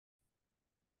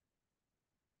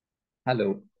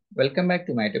Hello, welcome back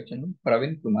to my YouTube channel,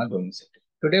 Praveen Kumar Gomisek.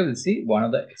 Today we'll see one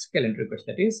of the SQL entry requests,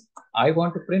 that is, I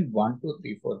want to print 1, 2,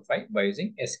 3, 4, 5 by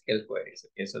using SQL queries.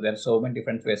 Okay, so there are so many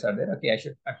different ways are there. Okay,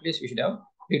 at least we should have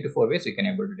 3 to 4 ways we can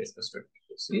able to discuss today.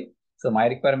 See, so my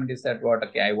requirement is that what?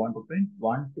 Okay, I want to print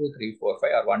 1, 2, 3, 4,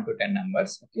 5 or 1 to 10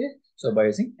 numbers. Okay, so by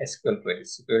using SQL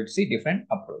queries, we will see different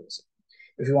approaches.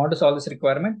 If you want to solve this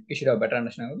requirement, you should have better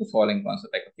understanding of the following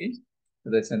concept. Like, okay, so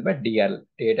that's by DL,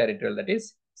 data retrieval, that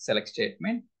is select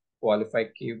statement, qualified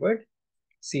keyword,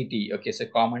 CTE. Okay, so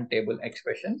common table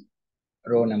expression,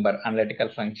 row number, analytical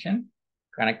function,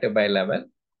 connected by level,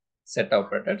 set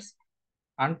operators,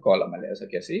 and column layers.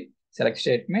 Okay, see, select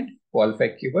statement,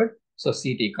 qualified keyword. So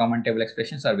CTE, common table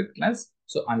expressions are with class.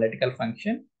 So analytical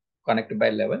function, connected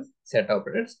by level, set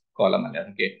operators, column layer.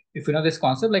 Okay, if you know this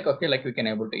concept, like, okay, like we can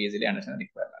able to easily understand the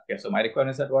requirement. Okay, so my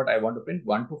requirement is that what I want to print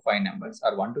 1 to 5 numbers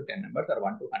or 1 to 10 numbers or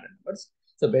 1 to 100 numbers.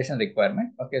 So based on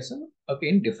requirement, okay, so okay,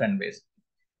 in different ways.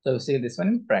 So see this one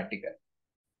in practical.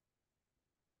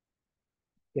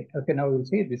 Okay, now we'll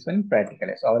see this one in practical.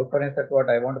 So our requirement is that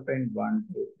what I want to print 1,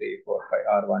 2, 3, 4,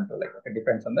 5 or 1 to, like, okay,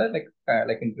 depends on the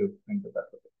like into that.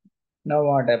 Now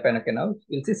what happen? Okay, now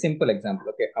we'll see simple example.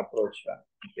 Okay, approach one.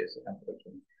 Okay, so approach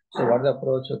one. So what is the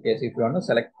approach? Okay, so if you want to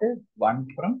select one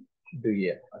from do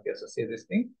here. Okay, so see this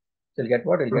thing. So you'll get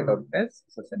what? You'll get out as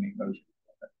so semicolon.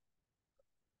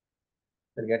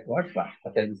 You'll get what? One.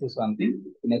 Okay, this is one thing.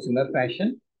 In a similar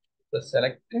fashion, so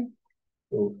select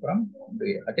two from do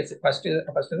here. Okay, so first is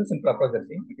a simple approach.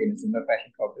 Thing. Okay, in a similar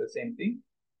fashion, copy the same thing.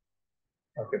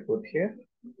 Okay, put here,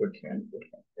 put here, and put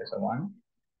here. Okay, so 1,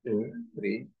 2,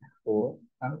 3, 4,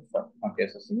 and 5. Okay,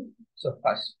 so see, so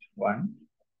first one,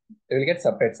 we will get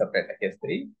separate. Okay,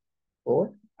 3,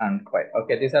 4, and 5.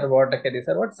 Okay, these are what? Okay, these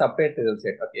are what? Separate result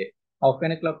set. Okay, how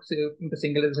can I club into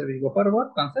single result? We go for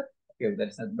what concept? Okay,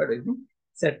 that's not bad.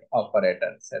 Set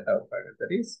operator. Set operator,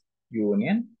 that is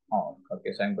union or.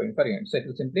 Okay, so I'm going for union. So it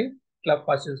will simply club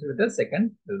first result with the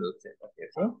second result set. Okay,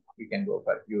 so we can go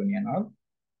for union or.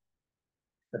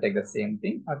 So take the same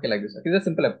thing. Okay, like this. Okay, it's a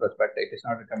simple approach, but it is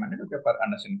not recommended. Okay, for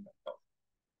understanding purpose.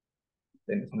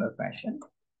 Then similar fashion.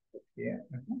 Okay.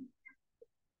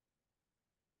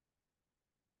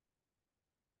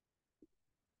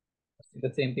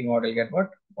 The same thing. What will get what?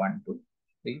 1, 2,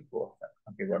 3, 4, 5.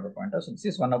 Okay, got the point. So this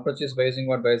is one approach is by using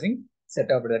what? By using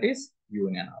setup, that is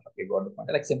union. Okay, got the point.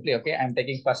 Like simply, okay, I'm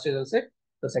taking first result set.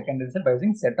 So second result by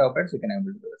using set operators, you can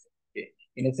able to do this. Okay.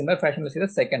 In a similar fashion, let's see the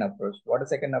second approach. What is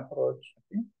second approach?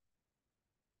 Okay.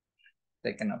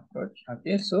 Second approach.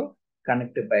 Okay, so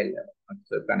connected by level. Okay,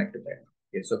 so connected by level.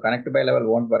 Okay, so connected by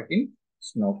level won't work in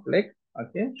Snowflake.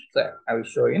 Okay, so I will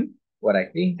show in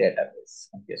Oracle database.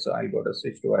 Okay, so I'll go to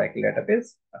switch to Oracle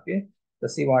database. Okay, so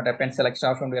see what happens. Select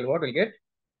star from real world, we'll get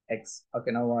X.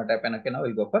 Okay, now what happen? Okay, now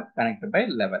we'll go for connected by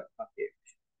level. Okay,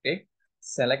 take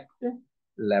select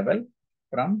level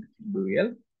from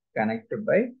dual connected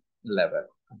by level.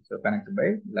 So connected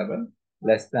by level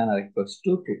less than or equals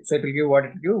to 2. So it will give what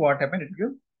it will give. What happened? It will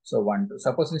give so 1, 2.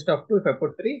 Suppose instead of 2, if I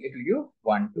put 3, it will give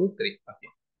 1, 2, 3. Okay.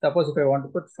 Suppose if I want to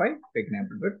put 5, we can able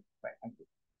to put 5. Okay.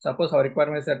 Suppose our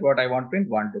requirement is that what I want to print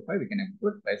 1 to 5, we can able to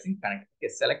put by using connect. Okay.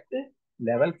 Select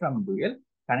level from dual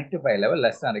connected by level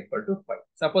less than or equal to 5.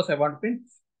 Suppose I want to print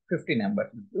 50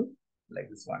 numbers into like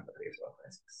this 1, 2, 3, 4,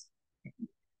 5, 6.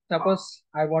 Suppose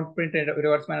I want to print in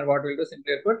reverse manner, what we'll do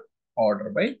simply put order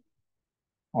by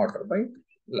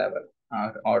level,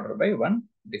 order by one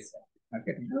distance.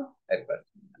 Okay,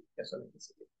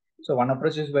 so one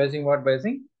approach is by using what? By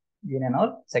using union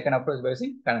or. Second approach by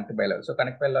using connect by level. So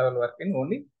connect by level work in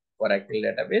only Oracle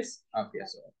database. Okay,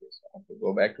 so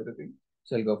go back to the thing.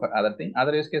 So we'll go for other thing.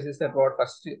 Other use case is that what?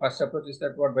 First approach is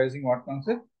that what? By using what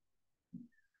concept?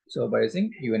 So by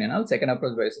using union or. Second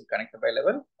approach by using connect by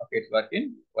level. Okay, it's work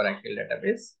in Oracle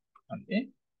database. Okay,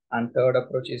 and third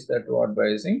approach is that what? By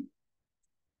using.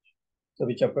 So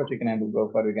which approach we can go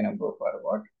for? We can go for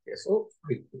what? Okay, so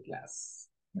with the class.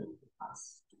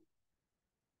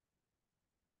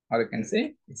 Or you can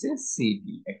say it's a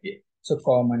CT. Okay, so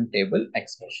common table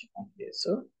expression. Okay,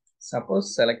 so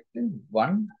suppose select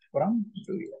one from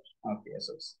two here. Okay,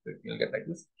 so you'll get like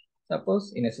this.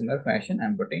 Suppose in a similar fashion,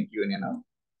 I'm putting union of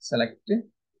select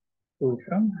 2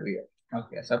 from here.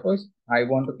 Okay, suppose I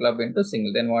want to club into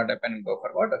single, then what happen? Go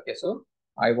for what? Okay, so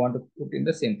I want to put in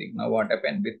the same thing. Now what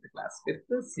happened with the class with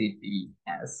the CTE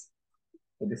as.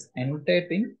 So this entire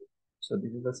thing. So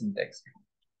this is the syntax.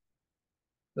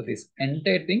 So this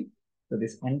entire thing. So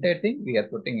this entire thing we are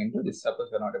putting into this. Suppose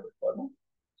we are not able to follow.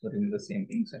 So remove the same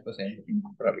thing. Suppose I am putting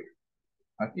Praveen.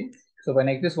 Okay. So when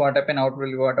I this what happen? Output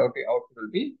will be what? Output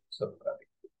will be so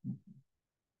Praveen.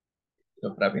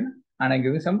 So Praveen. And I'm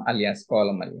giving some alias,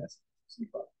 column alias.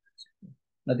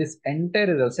 Now this entire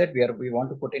result set we want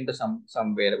to put into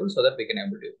some variable so that we can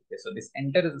able to. Okay, so this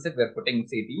entire result set we are putting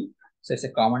CTE. So it's a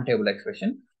common table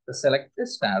expression. So select the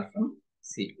star from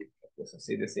CTE. Okay, so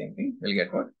see the same thing. We'll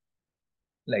get what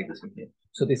like this. Okay.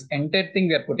 So this entire thing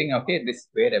we are putting. Okay, this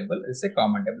variable is a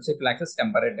common table. So if you access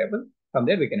temporary table, from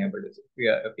there we can able to see. We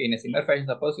are okay in a similar fashion.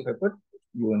 Suppose if I put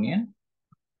union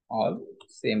all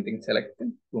same thing select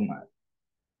Kumar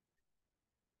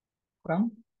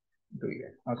from do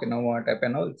here. Okay, now what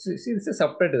happened? Now see this is a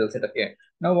separate result set. Okay,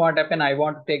 now what happened? I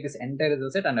want to take this entire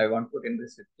result set and I want to put in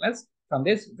this class. From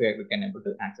this where we can able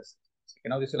to access it. Okay,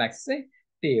 now this will access a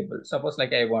table. Suppose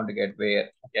like I want to get where.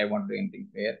 Okay, I want to do anything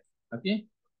where. Okay,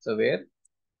 so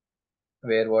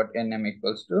where what nm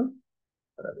equals to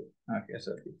Ravi. Okay,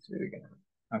 so this way we can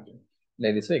okay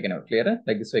like this way you can have clearer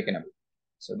like this way you can have.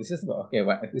 So this is okay.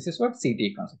 This is what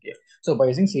CTE concept here. So by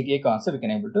using CTE concept, we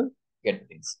can able to get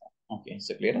things. Okay,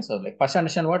 so clear. So like first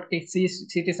understand what CTE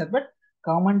is not but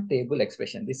common table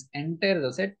expression. This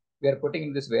entire set we are putting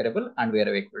in this variable and we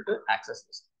are able to access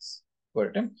this things.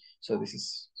 Good. So this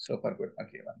is so far good.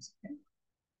 Okay, one second.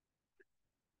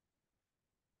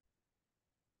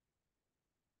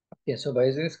 Okay, so by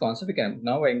using this concept, we can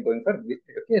now I'm going for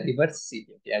reverse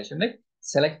CTE. Okay, I should like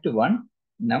select one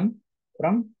num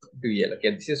from dual.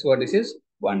 Okay, this is what this is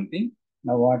one thing.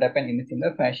 Now what happened in a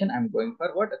similar fashion? I'm going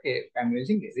for what? Okay, I'm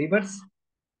using reverse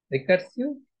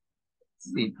recursive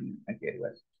CTE. Okay,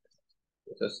 reverse.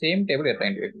 So same table you're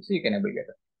trying to able to see, you can able to get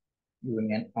it.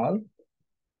 Union all.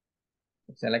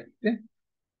 Select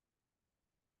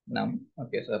num.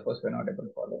 Okay, so suppose we're not able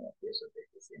to follow. Okay, so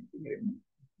take the same thing.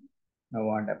 Now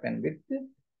what happened with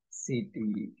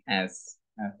CTE as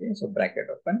okay, so bracket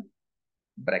open,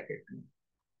 bracket.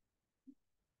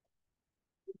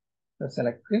 So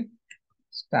select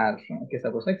star from okay,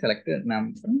 suppose like select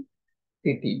num from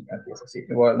CTE. Okay, so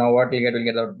CTE. Well, now what we'll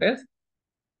get out as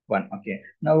 1. Okay.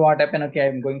 Now what happened? Okay,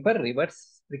 I'm going for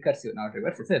reverse recursive. Not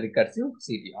reverse, it's a recursive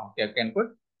CTE. Okay, I can put.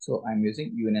 So I'm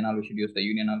using union all. We should use the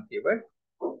union all keyword.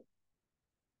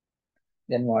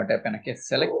 Then what happened? Okay,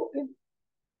 select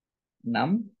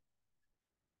num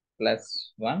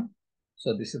plus 1.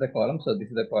 So this is the column. So this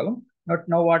is the column.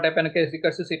 Now what happened? Okay,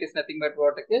 recursive CTE is nothing but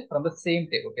what? Okay, from the same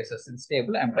table. Okay, so since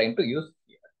table I'm trying to use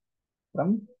here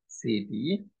from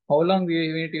CTE. How long we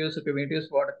need to use? Okay, we need to use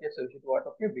what? Okay, so we should what?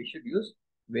 Okay, we should use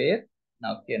where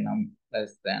now okay num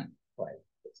less than 5.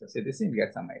 So see this thing, we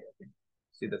get some idea. Okay.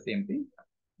 See the same thing.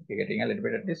 Okay, getting a little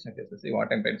bit at least. Okay, so see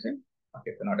what I'm trying to say.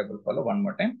 Okay, so not able to follow one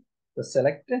more time. So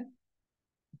select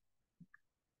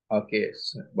okay,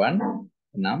 so one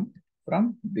num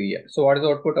from the so what is the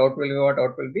output? Output will be what?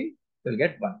 Output will be we'll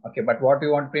get 1. Okay, but what we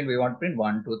want to print? We want to print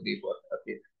 1, 2, 3, 4.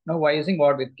 Okay. Now why using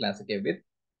what with class? Okay, with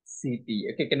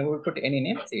CTE. Okay, can we put any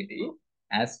name CTE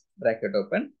as bracket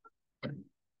open,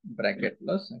 bracket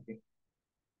close. Okay.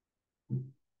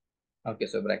 Okay,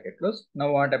 so bracket close.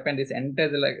 Now what happened? This entire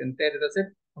result.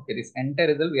 Okay, this entire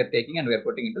result we are taking and we are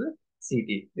putting into the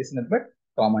CTE. This is nothing but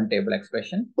common table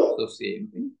expression. So same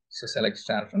thing. So select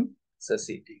star from so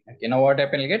CTE. Okay, now what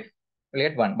happened? We'll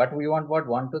get 1, but we want what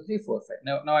 1, 2, 3, 4,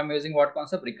 5. Now I'm using what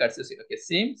concept? Recursive CTE. Okay,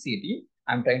 same CTE.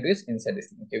 I'm trying to use inside this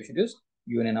thing. Okay, we should use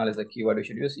union all is the keyword we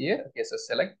should use here. Okay, so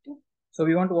select. So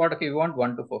we want to what? Okay, we want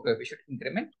 1 to 4. Okay, we should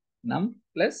increment num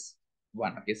plus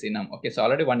 1. Okay, see num. Okay, so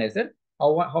already 1 is there.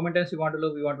 How many times we want to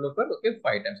look? We want to look for okay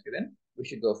 5 times. Okay, then we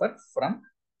should go for from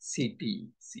CTE.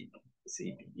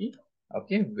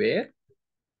 Okay, where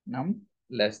num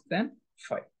less than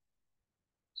 5.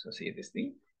 So see this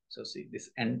thing. So see this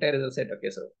entire result set. Okay,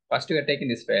 so first we are taking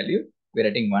this value. We are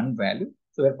writing one value.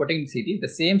 So we are putting CTE. The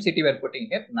same CTE we are putting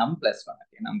here num plus 1.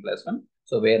 Okay, num plus 1.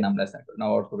 So where num less than 5.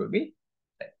 Now output will be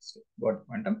text. What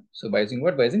quantum? So by using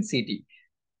what? By using CTE.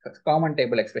 Common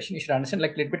table expression. You should understand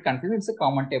like a little bit confusing. It's a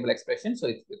common table expression. So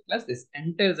it's plus this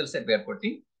entire result set we are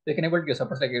putting. So you can able to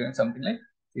suppose like something like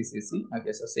CCC.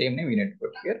 Okay, so same name we need to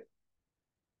put here.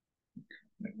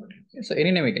 Okay, so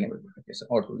any name we can able to put. Okay, so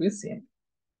output will be same.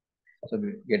 So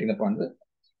we're getting the point.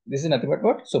 This is nothing but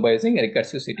what? So by using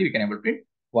recursive CTE, we can able to print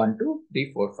 1, 2,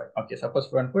 3, 4, 5. Okay, suppose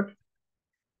we want to put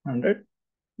 100,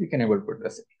 we can able to put the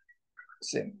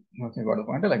same. Okay, got the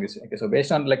point like this. Okay, so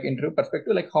based on like interview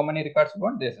perspective, like how many records we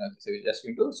want, this so we just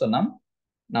into so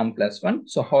num plus 1.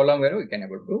 So how long we can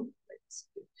able to do like this.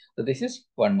 So this is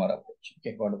one more approach.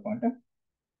 Okay, got the point.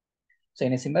 So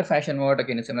in a similar fashion, we'll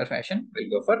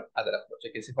go for other approach.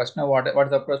 Okay, so first now what is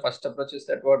the approach? First approach is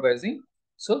that what by using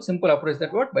so simple approach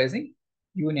that what by using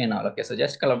union all. Okay, so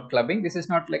just clubbing. This is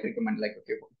not like recommend like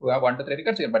okay, we have 1 to 3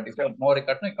 records here, but if you have more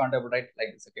records, no, you can't able to write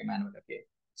like this. Okay, manual. Okay,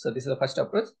 so this is the first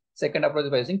approach. Second approach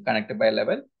by using connected by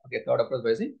level. Okay, third approach by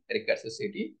using recursive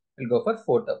CTE. we'll go for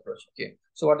fourth approach. Okay.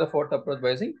 So what the fourth approach by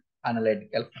using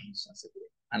analytical functions. Okay.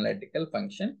 Analytical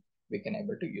function we can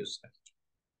able to use.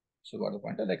 So what the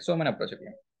point is like so many approaches.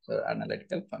 Okay. So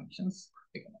analytical functions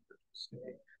we can able to use.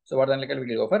 Okay. So what the analytical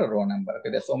we will go for a row number. Okay.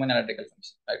 There's so many analytical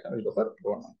functions. Right now we'll go for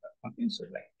row number. Okay. So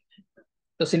like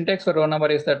the syntax for row number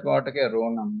is that what? Okay. Row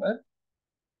number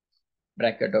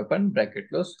bracket open bracket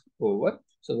close over.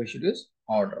 So we should use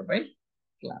order by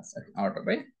class. Okay. Order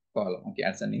by column. Okay.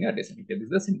 Ascending or descending. Okay. This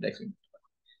is the syntax.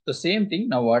 So same thing.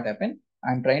 Now what happened?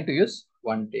 I'm trying to use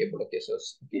one table. Okay. So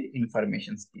okay,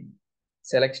 information schema.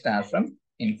 Select star from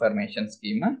information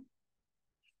schema.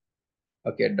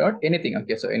 Okay. Dot anything.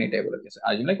 Okay. So any table. Okay. So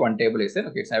assume like one table is there.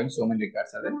 Okay. It's having so many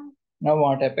records are there. Now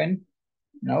what happened?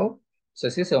 Now so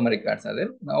see so many records are there.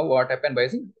 Now what happened by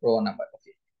using row number?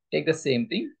 Okay. Take the same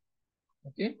thing.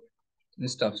 Okay.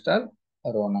 Instead of star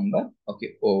row number.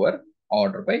 Okay. Over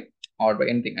order by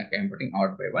anything. Okay. I'm putting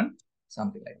order by one.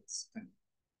 Something like this.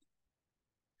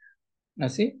 Now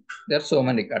see, there are so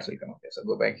many records will come. Okay, so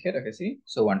go back here. Okay, see,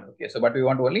 so one. Okay, so but we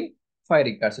want only 5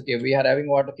 records. Okay, we are having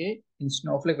what? Okay, in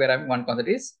Snowflake we are having one concept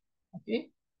is okay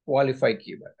qualify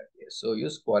keyword. Okay, so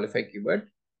use qualify keyword.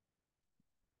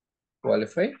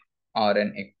 Qualify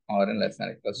rn less than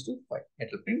or equals to 5. It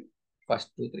will print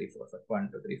first 2 3 4 5 1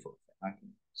 2 3 4 5. Okay,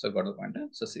 so got the point.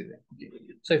 So see that. Okay.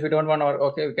 So if you don't want or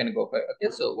okay, we can go for okay.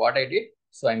 So what I did.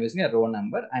 So I'm using a row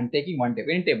number. I'm taking one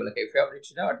table in table. Okay, if you have it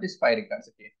should have at least 5 records.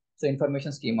 Okay. So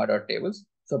information schema dot tables.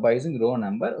 So by using row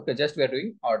number, okay, just we are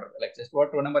doing order. Like just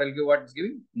what row number will give, what is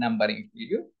giving numbering.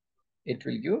 It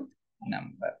will give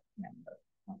number.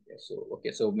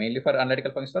 Okay, so mainly for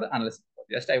analytical functions for analysis.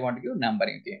 Just I want to give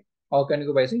numbering. Okay, how can you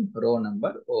go by using row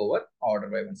number over order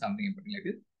by one something important like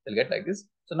this? We'll get like this.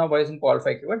 So now by using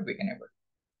qualify keyword, we can able.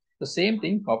 The same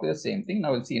thing, copy the same thing.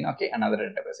 Now we'll see. Okay, another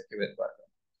database. Okay,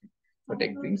 so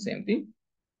take the same thing.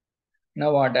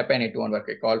 Now what happened? It won't work.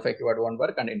 Okay, qualify keyword won't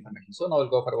work and information. So now we'll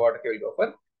go for what? Okay, we'll go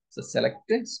for so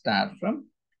select star from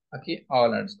okay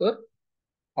all underscore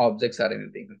objects or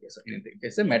anything. Okay, so anything. Okay,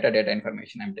 so metadata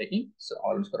information I'm taking. So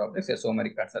all underscore objects. There's so many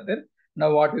records are there.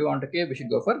 Now what we want? Okay, we should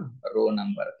go for row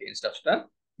number. Okay, instead of star,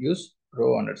 use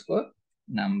row underscore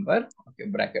number. Okay,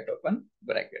 bracket open,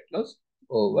 bracket close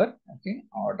over. Okay,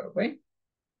 order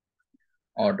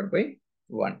by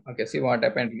one. Okay, see what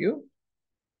happened to you.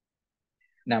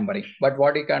 Numbering, but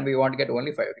what we can we want to get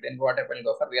only 5. Okay, then what happened?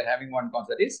 Go for we are having one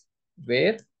concept is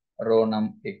where row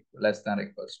num less than or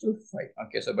equals to 5.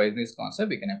 Okay, so by this concept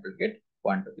we can able to get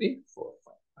 1 2 3 4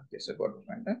 5. Okay, so go to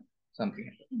find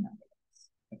something number.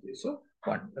 Okay, so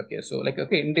one. Okay, so like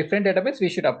okay in different database we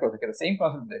should approach okay the same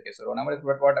concept. Okay, so row number is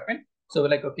what happened. So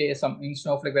like okay some in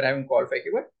Snowflake we're having qualify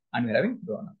keyword and we're having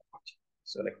row number.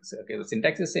 So like okay the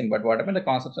syntax is same, but what happened the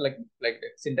concepts are like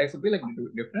syntax will be like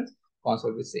different,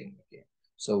 concept will be same. Okay.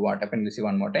 So what happened? We see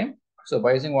one more time. So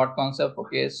by using what concept?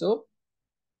 Okay, so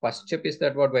first step is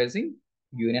that what by using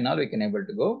union all we can able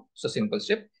to go. So simple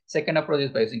step. Second approach is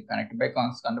by using connect by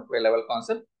level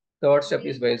concept. Third step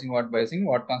is by using what? By using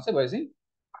what concept? By using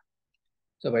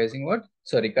so by using what?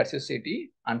 So recursive CTE,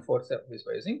 and fourth step is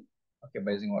by using okay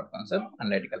by using what concept?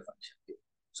 Analytical function. Okay.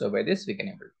 So by this we can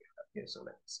able to get okay. So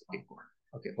let's okay.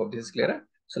 Okay, hope this is clearer.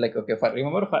 So like okay,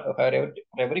 remember for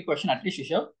every question at least you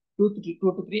should have two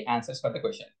to three answers for the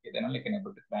question. Okay, then only you can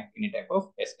able to crack any type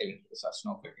of SQL interviews or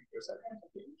Snowflake interviews.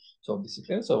 Okay. So this is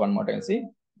clear. So one more time, see,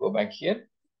 go back here.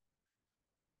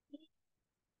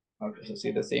 Okay, so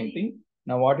see the same thing.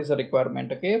 Now what is the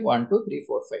requirement? Okay, 1 2 3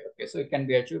 4 5. Okay, so it can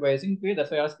be achieved by using P. That's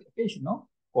why I asked. Okay, you should know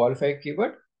qualify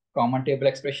keyword, common table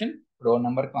expression, row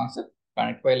number concept,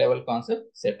 connect by level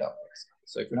concept, set of X.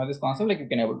 So if you know this concept, like you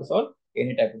can able to solve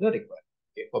any type of the requirement.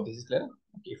 Okay, hope this is clear.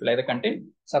 Okay, if you like the content,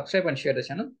 subscribe and share the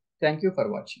channel. Thank you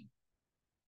for watching.